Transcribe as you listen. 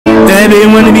bitch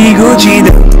wanna be Gucci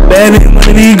down. Bad bitch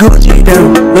wanna be Gucci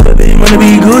down. Little bitch wanna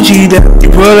be Gucci down.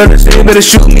 You pull up the same, better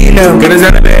shoot me now. Got us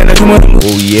out of bed, like you wanna move.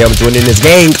 Oh yeah, I'm joining this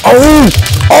gang. Oh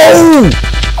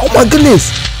my goodness.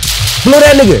 Blow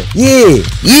that nigga. Yeah,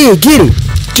 get him.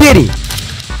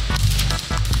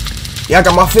 Yeah, I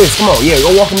got my fist. Come on, yeah,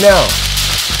 go walk him down.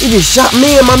 He just shot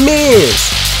me and my mans.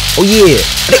 Oh yeah,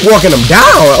 they walking them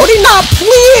down. Oh, they not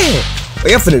playing. Oh,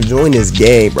 y'all finna join this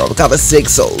game, bro. Look how the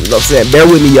 6 souls. You know what I'm saying? Bear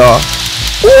with me, y'all.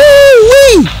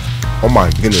 Woo-wee. Oh my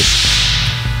goodness.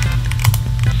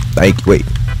 Like, wait,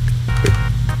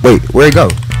 where'd it go?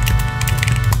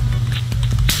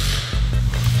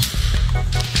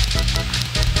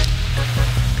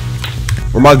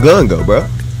 Where'd my gun go, bro?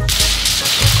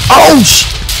 Oh,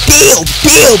 damn.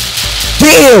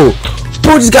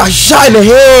 Bro just got shot in the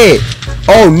head.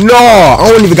 Oh no, I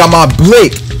don't even got my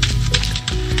blick.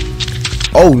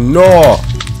 Oh no.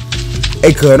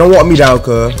 Hey, cuz, don't walk me down,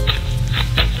 cuz.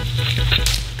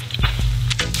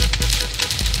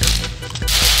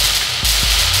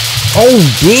 Oh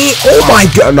damn. Oh my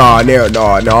god.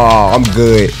 Nah. I'm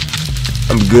good.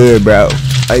 Bro.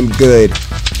 I'm good.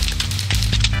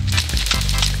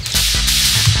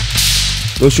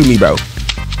 Don't shoot me, bro.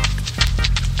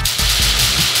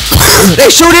 They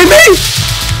shooting me?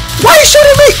 Why you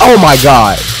shooting me? Oh my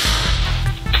god.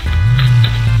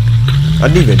 I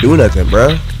didn't even do nothing, bro.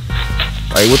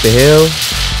 Like, what the hell?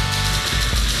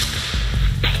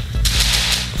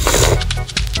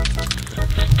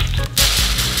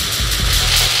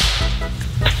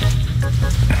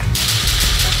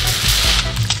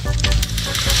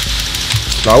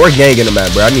 Nah, we're ganging them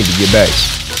at, bro. I need to get back.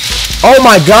 Oh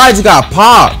my god, you got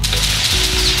popped.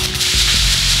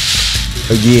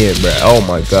 Again, bro. Oh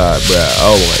my god, bro.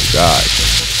 Oh my god.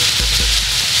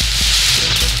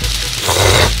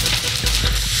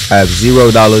 I have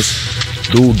 $0.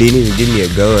 Dude didn't even give me a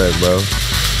gun, bro.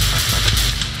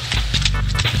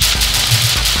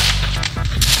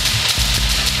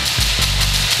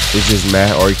 It's just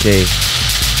Matt Arcade.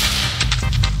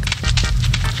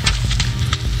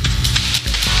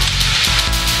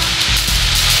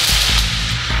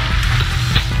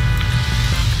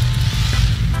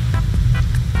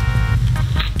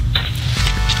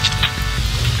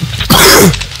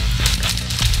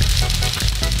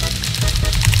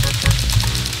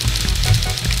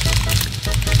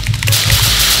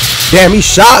 Damn, he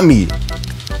shot me.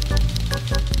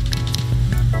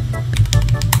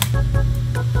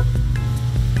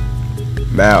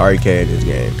 Mad arcade this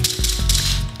game.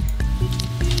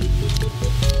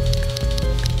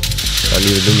 I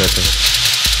need to do nothing.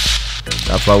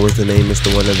 If I was to name this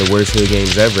one of the worst hood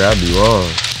games ever, I'd be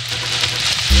wrong.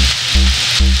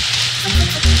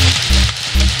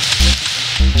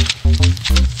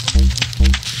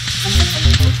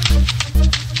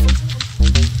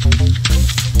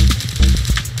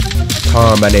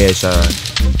 Combination.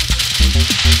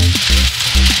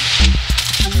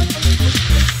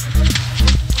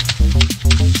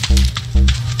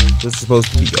 This is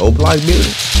supposed to be O-block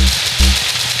building.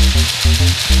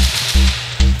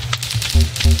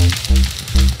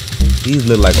 These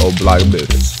look like O-block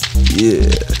buildings. Yeah.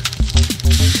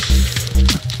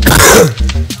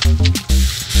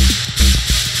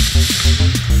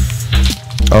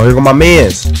 Oh, here go my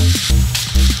mans.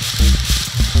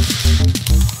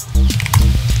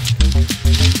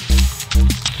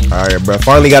 Alright, bro.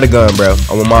 Finally got a gun, bro.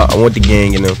 I want the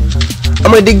gang, you know.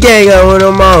 I'm with the gang. I want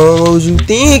them all. What was you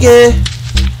thinking?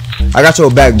 I got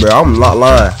your back, bro. I'm not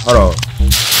lying. Hold on.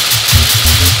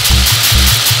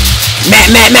 Matt.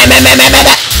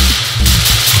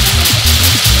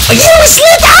 Oh, you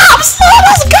slick ops. Oh,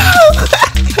 let's go.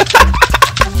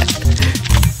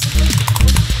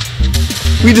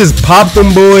 We just popped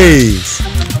them boys.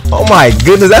 Oh my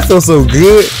goodness, that feels so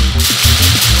good.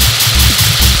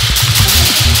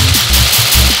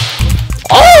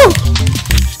 Oh!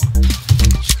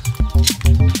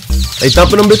 They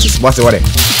thumping them bitches? Watch it, watch it.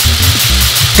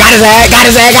 Got his ass.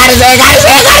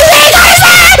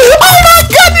 Oh my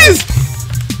goodness!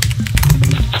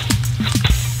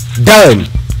 Done.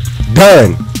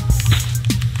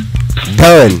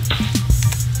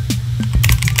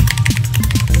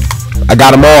 I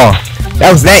got them all.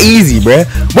 That was that easy, bruh.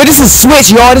 But this is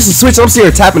Switch, y'all. This is Switch. I'm sitting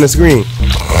here tapping the screen.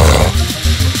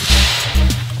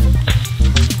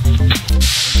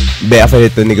 Bet I finna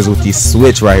hit the niggas with these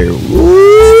Switch right here.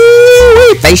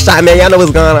 Woo! Face shot, man. Y'all know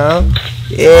what's going on.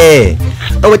 Yeah.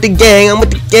 I'm with the gang.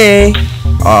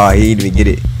 Oh, he didn't even get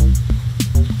it.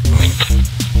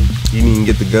 He didn't even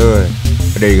get the gun.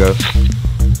 Oh, there you go.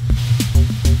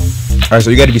 Alright, so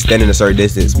you gotta be standing a certain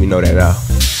distance. We know that now.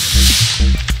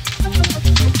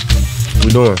 What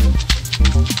we doing?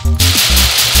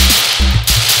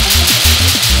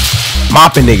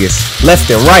 Mopping niggas left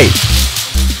and right.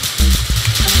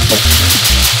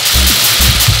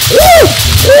 Woo!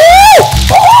 Woo!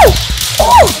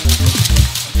 Woo!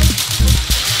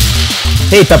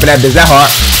 He ain't thumping that bitch that hard.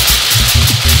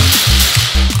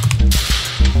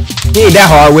 He ain't that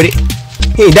hard with it.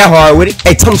 He ain't that hard with it.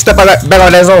 Hey, tell him step back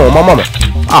out that zone, my mama.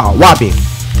 Ah, whopping.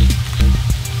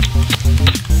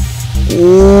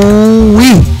 Ooh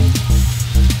wee.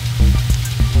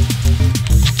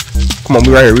 Come on,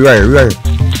 we right here.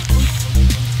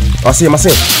 Oh, I see him.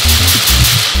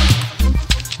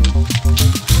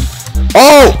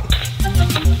 Oh!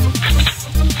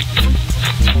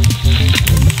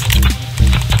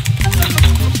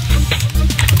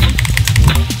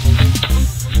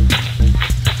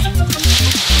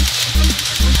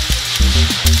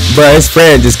 Bro, his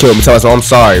friend just killed me. So I'm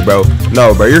sorry, bro.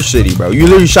 No, bro, you're shitty, bro. You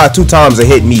literally shot 2 times and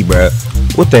hit me, bro.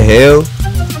 What the hell?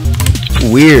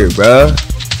 Weird, bro.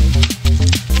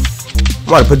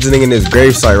 I'm about to put this thing in this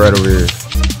grave site right over here.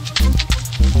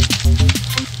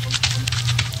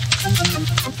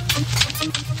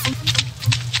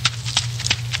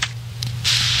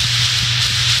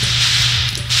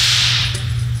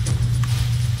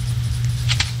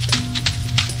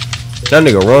 That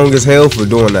nigga wrong as hell for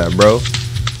doing that, bro.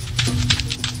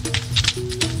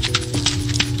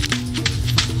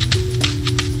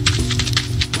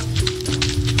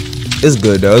 It's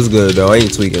good though. I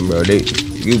ain't tweaking, bro.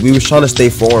 We was trying to stay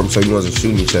formed so he wasn't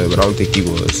shooting each other, but I don't think he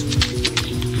was.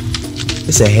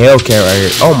 It's a Hellcat right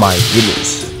here. Oh my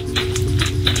goodness.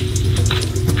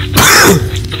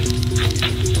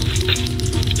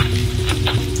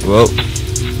 Well,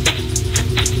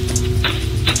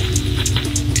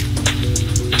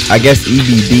 I guess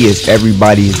EBD is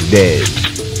everybody's dead.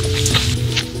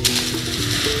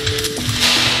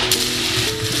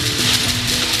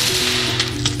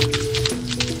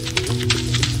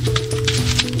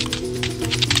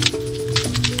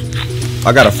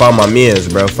 I gotta find my mans,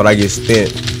 bro, before I get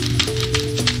spent.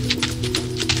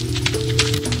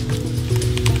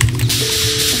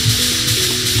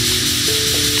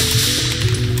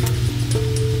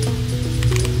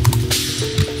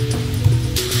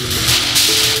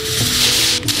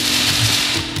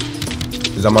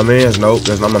 Is that my mans? Nope,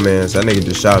 that's not my mans. That nigga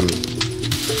just shot me.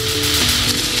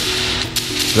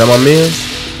 Is that my mans?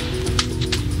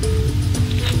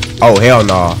 Oh, hell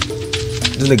no.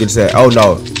 This nigga just said, oh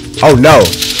no. Oh no!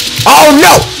 Oh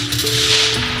no!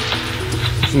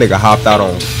 This nigga hopped out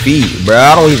on feet, bro.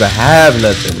 I don't even have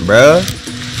nothing, bro.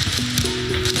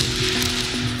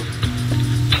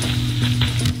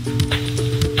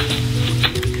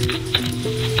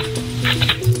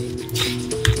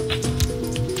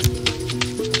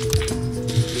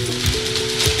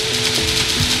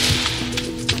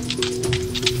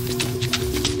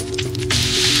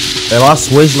 And my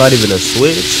switch not even a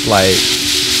switch, like.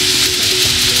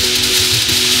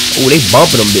 Oh, they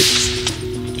bumping them bitches.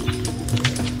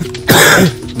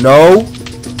 No.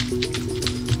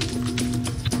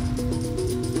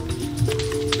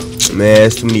 Man,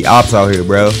 there's too many ops out here,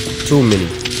 bro. Too many.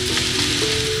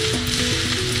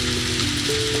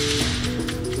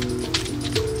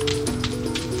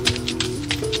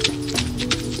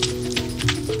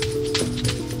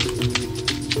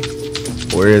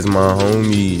 Where's my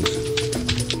homies?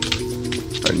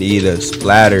 I need a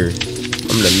splatter.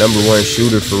 I'm the #1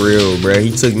 shooter for real, bro.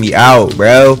 He took me out,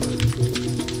 bro.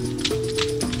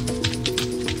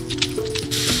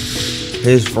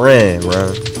 His friend, bro.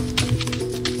 I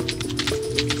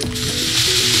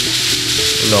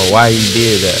don't know why he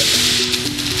did that.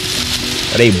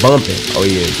 Are they bumping? Oh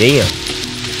yeah, damn.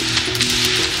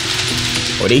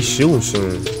 Oh, they shooting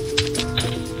soon.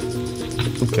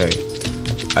 Okay.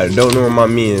 I don't know where my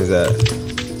men's at.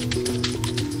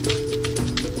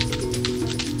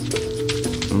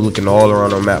 I'm looking all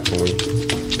around the map for you.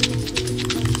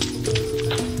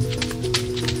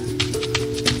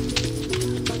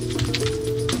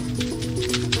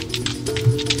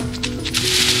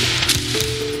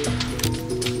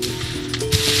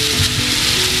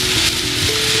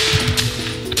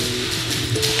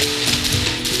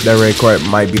 That red card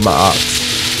might be my ops.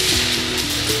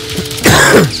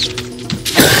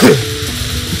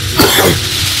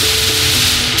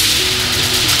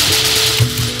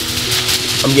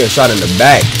 I'm getting shot in the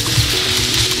back.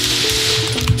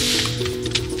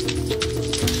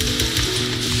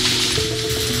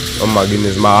 Oh my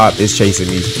goodness, my op is chasing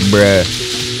me, bruh.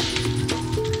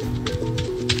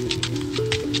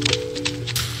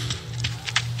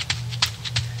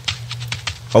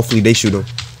 Hopefully they shoot him.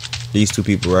 These 2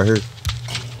 people right here.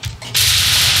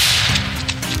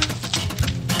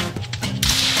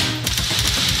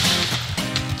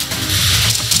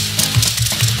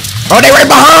 Oh, they right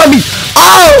behind me.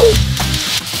 Oh!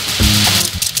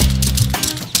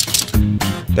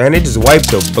 Damn, they just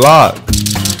wiped the block.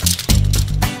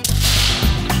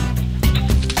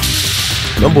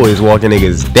 Them boys walking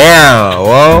niggas down,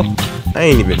 whoa. I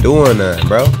ain't even doing nothing,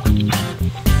 bro.